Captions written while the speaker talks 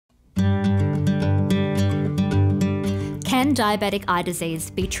can diabetic eye disease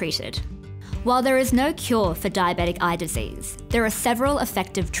be treated? While there is no cure for diabetic eye disease, there are several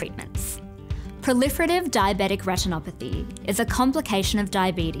effective treatments. Proliferative diabetic retinopathy is a complication of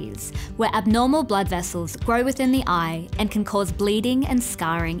diabetes where abnormal blood vessels grow within the eye and can cause bleeding and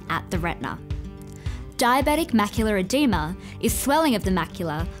scarring at the retina. Diabetic macular edema is swelling of the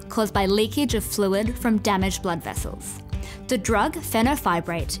macula caused by leakage of fluid from damaged blood vessels. The drug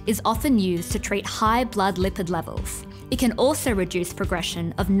Phenofibrate is often used to treat high blood lipid levels. It can also reduce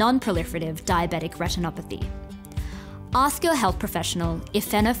progression of non-proliferative diabetic retinopathy. Ask your health professional if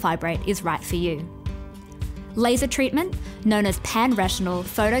Phenofibrate is right for you. Laser treatment, known as pan-retinal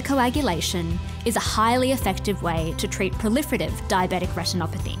photocoagulation, is a highly effective way to treat proliferative diabetic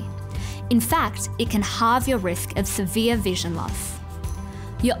retinopathy. In fact, it can halve your risk of severe vision loss.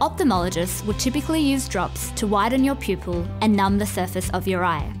 Your ophthalmologist will typically use drops to widen your pupil and numb the surface of your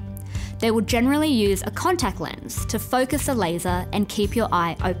eye. They will generally use a contact lens to focus a laser and keep your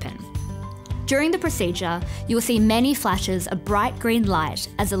eye open. During the procedure, you will see many flashes of bright green light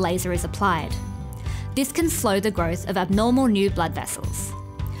as the laser is applied. This can slow the growth of abnormal new blood vessels.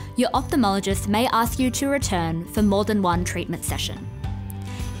 Your ophthalmologist may ask you to return for more than one treatment session.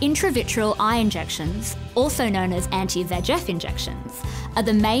 Intravitreal eye injections, also known as anti-VEGF injections, are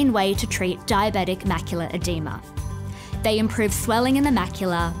the main way to treat diabetic macular edema. They improve swelling in the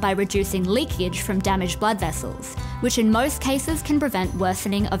macula by reducing leakage from damaged blood vessels, which in most cases can prevent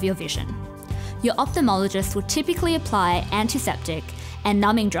worsening of your vision. Your ophthalmologist will typically apply antiseptic and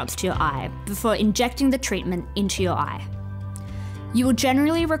numbing drops to your eye before injecting the treatment into your eye. You will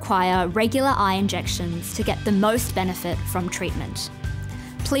generally require regular eye injections to get the most benefit from treatment.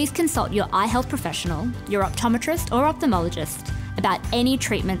 Please consult your eye health professional, your optometrist or ophthalmologist, about any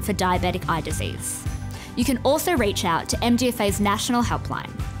treatment for diabetic eye disease. You can also reach out to MDFA's national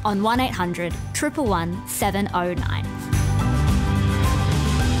helpline on 1800 111 709.